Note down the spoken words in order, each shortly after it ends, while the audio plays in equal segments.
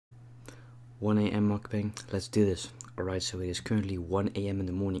1 a.m. mukbang. Let's do this. Alright, so it is currently 1 a.m. in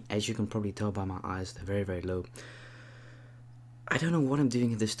the morning. As you can probably tell by my eyes, they're very, very low. I don't know what I'm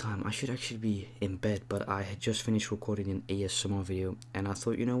doing at this time. I should actually be in bed, but I had just finished recording an ASMR video, and I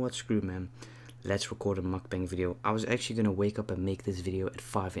thought, you know what, screw it, man. Let's record a mukbang video. I was actually going to wake up and make this video at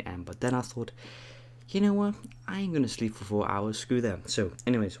 5 a.m, but then I thought, you know what, I ain't going to sleep for 4 hours, screw that. So,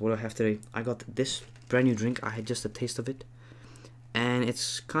 anyways, what I have today, I got this brand new drink. I had just a taste of it, and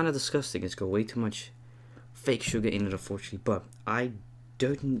it's kind of disgusting. It's got way too much fake sugar in it, unfortunately, but I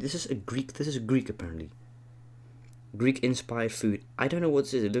don't, this is Greek apparently. Greek inspired food. I don't know what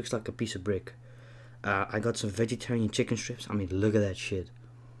this is. It looks like a piece of brick. I got some vegetarian chicken strips. I mean, look at that shit.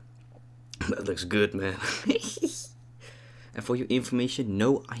 That looks good, man. And for your information,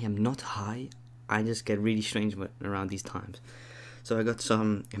 no, I am not high. I just get really strange around these times. So I got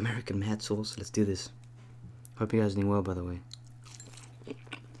some American mad sauce. Let's do this. Hope you guys are doing well, by the way.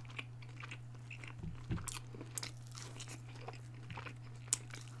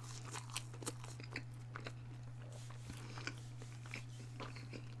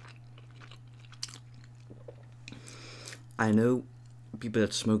 I know people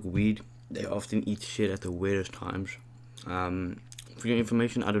that smoke weed, they often eat shit at the weirdest times. For your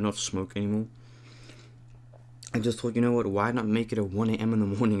information, I do not smoke anymore. I just thought, you know what, why not make it at 1 a.m. in the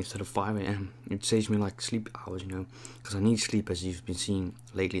morning instead of 5 a.m? It saves me like sleep hours, you know, because I need sleep. As you've been seeing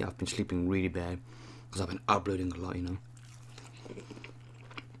lately, I've been sleeping really bad because I've been uploading a lot, you know.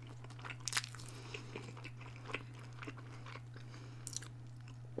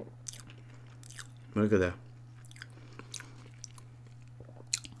 Look at that.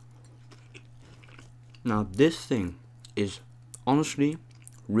 Now this thing is honestly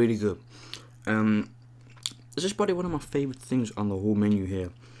really good. This is probably one of my favorite things on the whole menu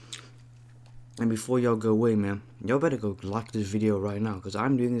here. And before y'all go away, man, y'all better go like this video right now, because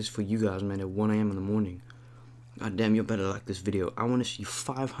I'm doing this for you guys, man, at 1 a.m. in the morning. God damn, you better like this video. I want to see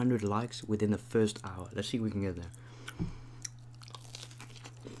 500 likes within the first hour. Let's see if we can get there.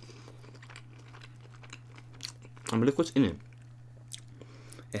 I mean, look what's in it.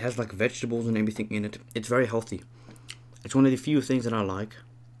 It has like vegetables and everything in it. It's very healthy. It's one of the few things that I like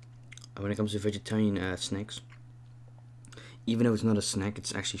when it comes to vegetarian snacks. Even though it's not a snack,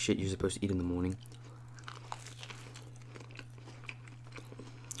 it's actually shit you're supposed to eat in the morning.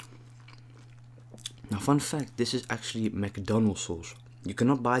 Now, fun fact, this is actually McDonald's sauce. You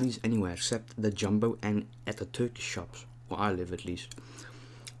cannot buy these anywhere except the Jumbo and at the Turkish shops, where I live at least.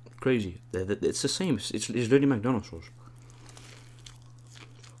 Crazy. It's the same. It's literally McDonald's sauce.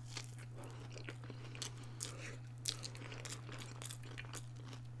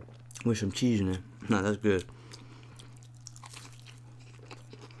 With some cheese in it. No, that's good.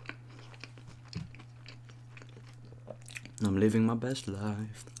 I'm living my best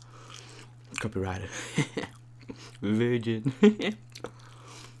life. Copyrighted. Virgin.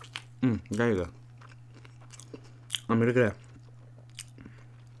 There you go. I mean, look at that.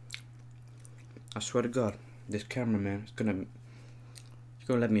 I swear to God, this cameraman is gonna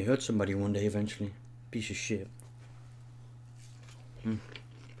let me hurt somebody one day eventually. Piece of shit.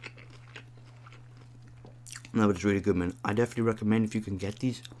 No, but it's really good, man. I definitely recommend, if you can get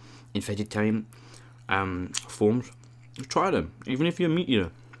these in vegetarian forms, try them. Even if you're a meat eater.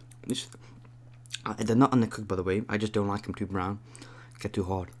 They're not undercooked, by the way. I just don't like them too brown. Get too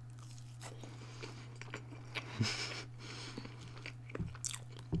hard.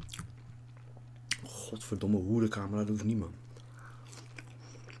 Godverdomme, hoe de camera doet niet, man.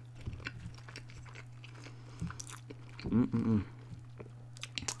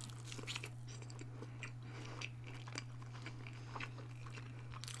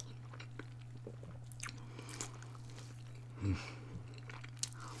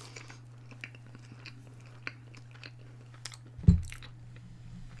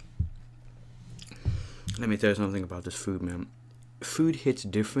 Let me tell you something about this food, man. Food hits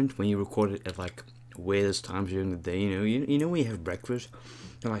different when you record it at like weirdest times during the day. You know when you have breakfast,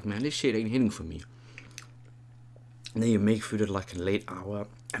 you're like, man, this shit ain't hitting for me. And then you make food at like a late hour,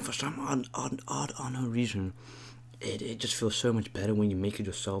 and for some unknown reason, it just feels so much better when you make it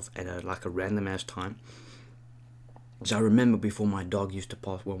yourself at like a random ass time. So I remember before my dog used to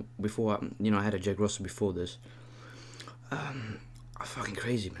pass, well, before I had a Jack Russell before this. Fucking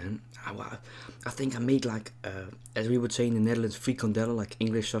crazy, man. I think I made like, as we would say in the Netherlands, frikandellen, like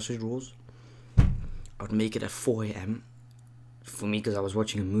English sausage rolls. I would make it at 4 a.m. for me, because I was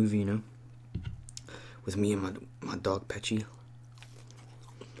watching a movie, you know, with me and my dog Patchy.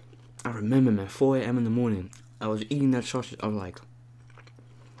 I remember, man, 4 a.m. in the morning, I was eating that sausage. I was like,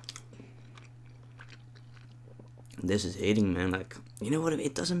 This is hitting, man. Like, you know what?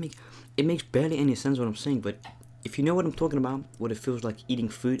 It doesn't make, it makes barely any sense what I'm saying, but if you know what I'm talking about, what it feels like eating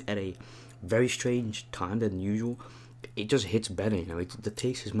food at a very strange time than usual, it just hits better, you know. The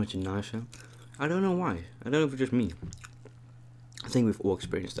taste is much nicer. I don't know why. I don't know if it's just me. I think we've all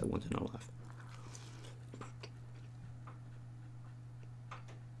experienced that once in our life.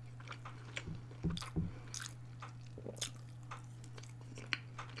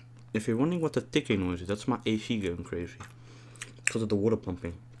 If you're wondering what the ticking noise is, that's my AC going crazy. Because of the water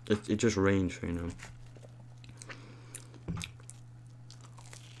pumping. It just rains, you know.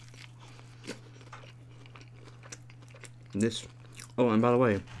 This, oh, and by the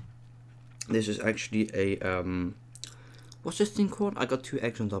way, this is actually a, what's this thing called? I got 2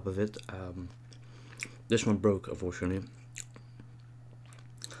 eggs on top of it. This one broke, unfortunately.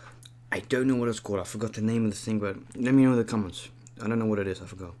 I don't know what it's called. I forgot the name of the thing, but let me know in the comments. I don't know what it is. I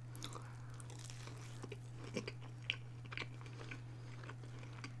forgot.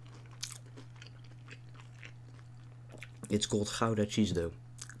 It's called Gouda cheese dough.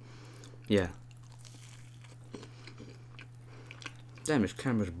 Yeah. Damn, this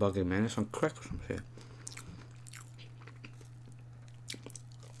camera's bugging, man. It's on crack or something.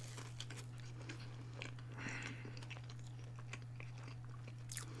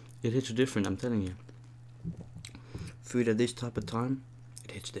 It hits different, I'm telling you. Food at this type of time,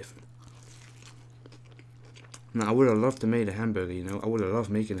 it hits different. Now, I would have loved to make a hamburger, you know. I would have loved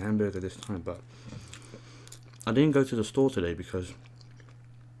making a hamburger this time, but I didn't go to the store today because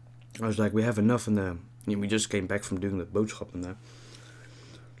I was like, we have enough in there. We just came back from doing the boodschap in there.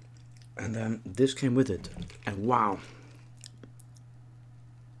 And this came with it. And wow.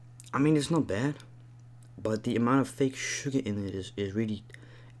 I mean, it's not bad, but the amount of fake sugar in it is really,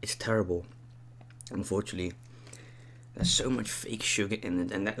 it's terrible. Unfortunately, there's so much fake sugar in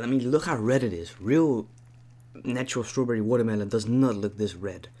it. And that, I mean, look how red it is. Real natural strawberry watermelon does not look this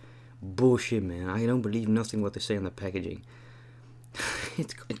red. Bullshit, man. I don't believe nothing what they say on the packaging.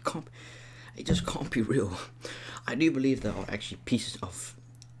 it just can't be real. I do believe there are actually pieces of,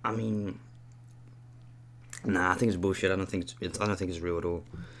 I mean, nah, I think it's bullshit. I don't think it's real at all.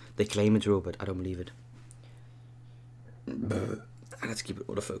 They claim it's real, but I don't believe it. Let's keep it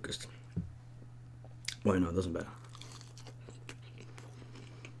autofocused. Why not? It doesn't matter.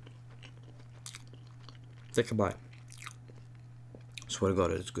 Take a bite. Swear to God,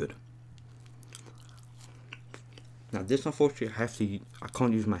 it's good. Now this, unfortunately, I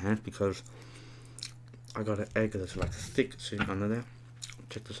can't use my hands because I got an egg that's like thick sitting under there.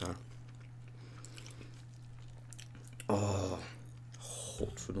 Check this out. Oh,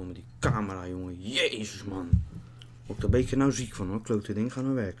 godverdomme, die camera, jongen. Jezus, man. Word ik er een beetje nou ziek van, hoor. Klote ding, ga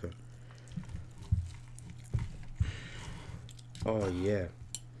nou werken. Oh, yeah.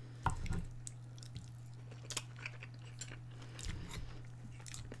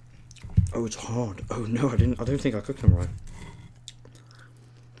 Oh, it's hard. Oh no, I don't think I cooked them right.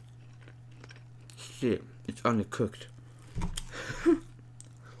 Shit, it's undercooked.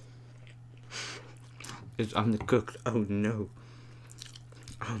 It's undercooked. Oh no.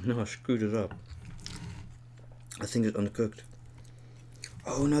 Oh no, I screwed it up. I think it's undercooked.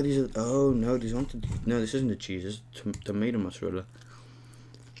 Oh no, these are, oh no, these aren't the, no, this isn't the cheese, this is tomato mozzarella.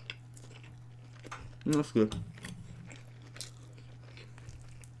 No, that's good.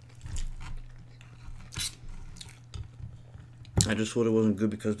 I just thought it wasn't good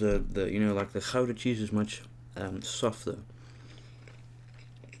because the you know, like the Gouda cheese is much softer.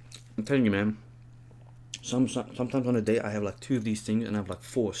 I'm telling you, man. Sometimes on a day I have like 2 of these things and I have like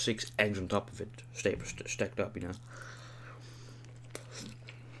 4 or 6 eggs on top of it, stacked up, you know.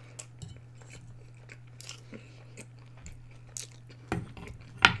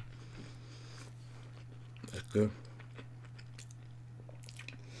 That's good.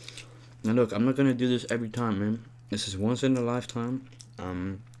 Now look, I'm not gonna do this every time, man. This is once in a lifetime.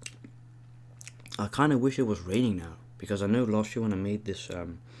 I kind of wish it was raining now, because I know last year when I made this,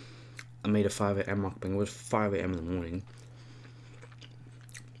 I made a 5 AM mukbang. It was 5 AM in the morning.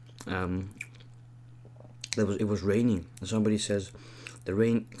 It was raining, and somebody says the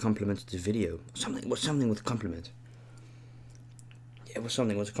rain complements the video. Something with compliment. Yeah, it was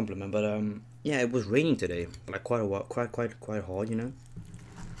something with a compliment, but yeah, it was raining today, like quite a while, quite hard, you know.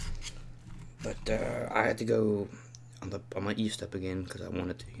 But I had to go on my E-step again because I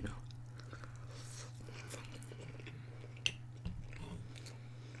wanted to, you know.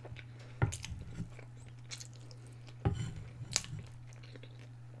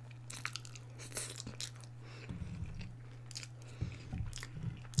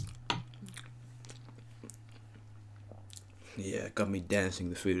 Yeah, it got me dancing.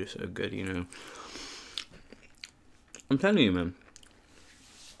 The food is so good, you know. I'm telling you, man.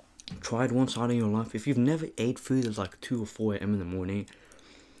 Try it once out in your life. If you've never ate food at like 2 or 4 a.m. in the morning,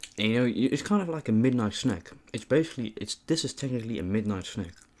 and you know, it's kind of like a midnight snack. It's basically, this is technically a midnight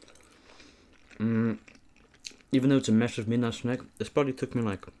snack. Even though it's a massive midnight snack, this probably took me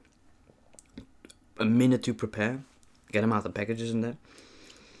like a minute to prepare. Get them out the packages and that.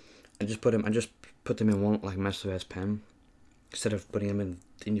 I just put them in one like massive ass pan instead of putting them in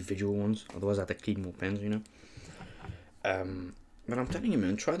individual ones. Otherwise, I have to clean more pans, you know. But I'm telling you,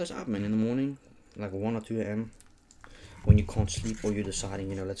 man, try this out, man. In the morning, like 1 or 2 a.m. when you can't sleep or you're deciding,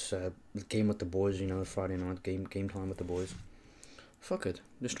 you know, let's game with the boys, you know, Friday night game time with the boys. Fuck it,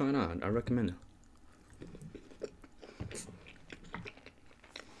 just try it out. I recommend it.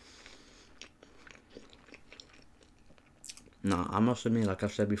 Now, I must admit, like I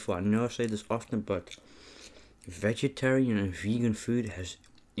said before, I know I say this often, but vegetarian and vegan food has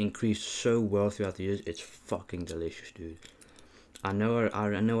increased so well throughout the years. It's fucking delicious, dude. I know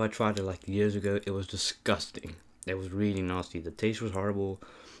I tried it like years ago. It was disgusting. It was really nasty. The taste was horrible.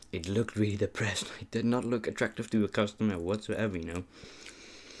 It looked really depressed. It did not look attractive to a customer whatsoever, you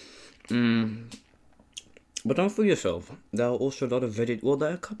know. But don't fool yourself. There are also a lot of there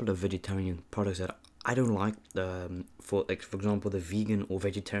are a couple of vegetarian products that I don't like. For example, the vegan or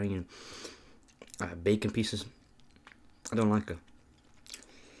vegetarian bacon pieces. I don't like it.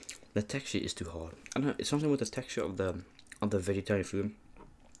 The texture is too hard. I don't know. It's something with the texture of the vegetarian food.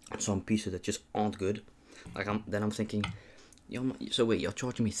 Some pieces that just aren't good. Like I'm thinking, yo, so wait, you're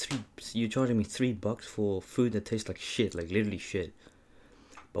charging me $3 for food that tastes like shit, like literally shit.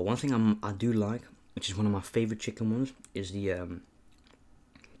 But one thing I do like, which is one of my favorite chicken ones, is the I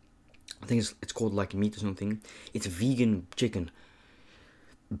think it's called like meat or something. It's vegan chicken.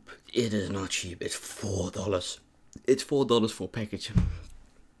 It is not cheap. It's $4. It's $4 for a package.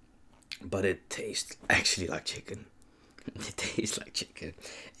 But it tastes actually like chicken. It tastes like chicken.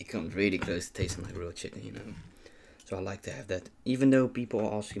 It comes really close to tasting like real chicken, you know. So I like to have that. Even though people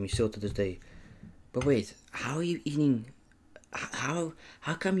are asking me still to this day, but wait, how are you eating? How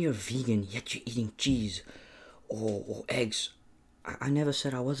come you're vegan yet you're eating cheese or eggs? I never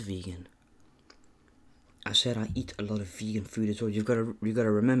said I was vegan. I said I eat a lot of vegan food as well. You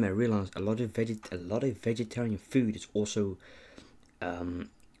gotta remember, realize a lot of vegetarian food is also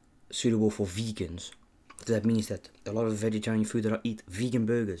suitable for vegans. That means that a lot of vegetarian food that I eat, vegan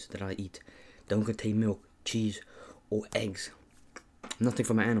burgers that I eat, don't contain milk, cheese, or eggs. Nothing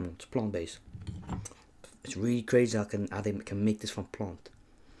from an animal. It's plant-based. It's really crazy how they can make this from plant.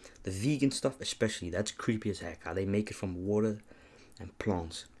 The vegan stuff especially, that's creepy as heck. How they make it from water and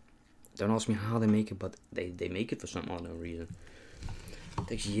plants. Don't ask me how they make it, but they make it for some unknown reason. It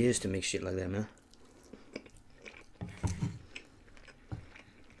takes years to make shit like that, man.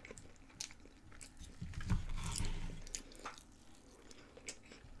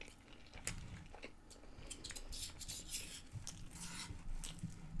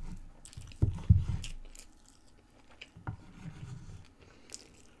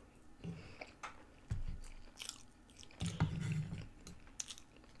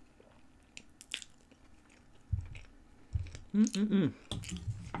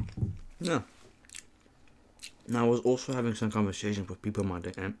 No. Now I was also having some conversations with people in my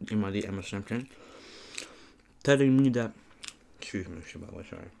DM or something, telling me that, excuse me,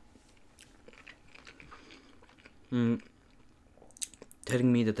 sorry.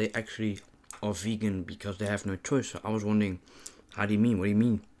 Telling me that they actually are vegan because they have no choice. So I was wondering, how do you mean? What do you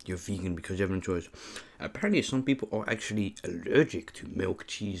mean you're vegan because you have no choice? Apparently some people are actually allergic to milk,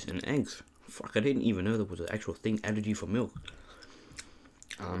 cheese, and eggs. Fuck, I didn't even know there was an actual thing, allergy for milk.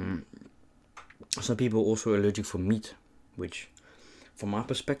 Some people are also allergic for meat, which, from my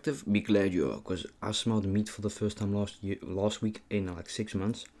perspective, be glad you are, because I smelled meat for the first time last week in like 6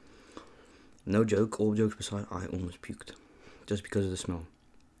 months. No joke, all jokes aside, I almost puked, just because of the smell.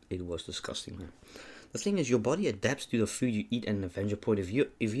 It was disgusting, man. The thing is, your body adapts to the food you eat, and eventually point of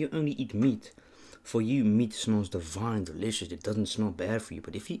view, if you only eat meat, for you, meat smells divine, delicious, it doesn't smell bad for you.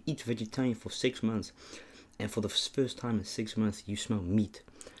 But if you eat vegetarian for 6 months, and for the first time in 6 months you smell meat,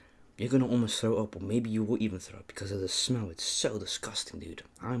 you're gonna almost throw up, or maybe you will even throw up because of the smell. It's so disgusting, dude.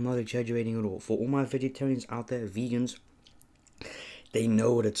 I'm not exaggerating at all. For all my vegetarians out there, vegans, they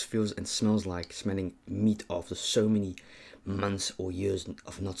know what it feels and smells like smelling meat after so many months or years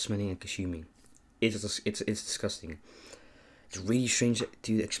of not smelling and consuming. It's disgusting. It's really strange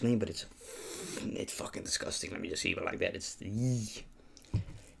to explain, but it's fucking disgusting. Let me just leave it like that. It's, you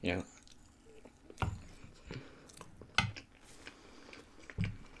know.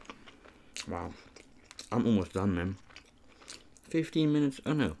 Wow, I'm almost done, man. 15 minutes,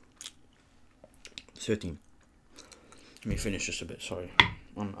 oh no, 13. Let me finish this a bit, sorry.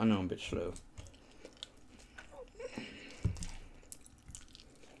 I know I'm a bit slow.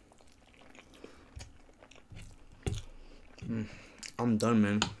 I'm done,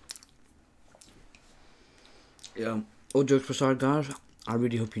 man. Yeah, all jokes aside, guys, I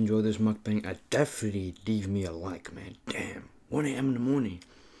really hope you enjoyed this mukbang. Definitely leave me a like, man. Damn, 1 a.m. in the morning.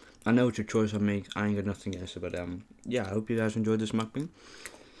 I know it's a choice I make. I ain't got nothing against it, but yeah, I hope you guys enjoyed this mukbang.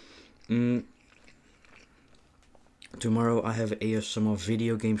 Tomorrow I have ASMR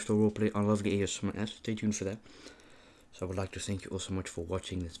video game store roleplay. I love the ASMR. Stay tuned for that. So I would like to thank you all so much for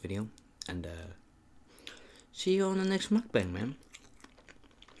watching this video, and see you on the next mukbang, man.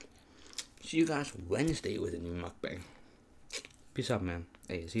 See you guys Wednesday with a new mukbang. Peace out, man.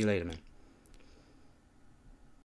 Hey, see you later, man.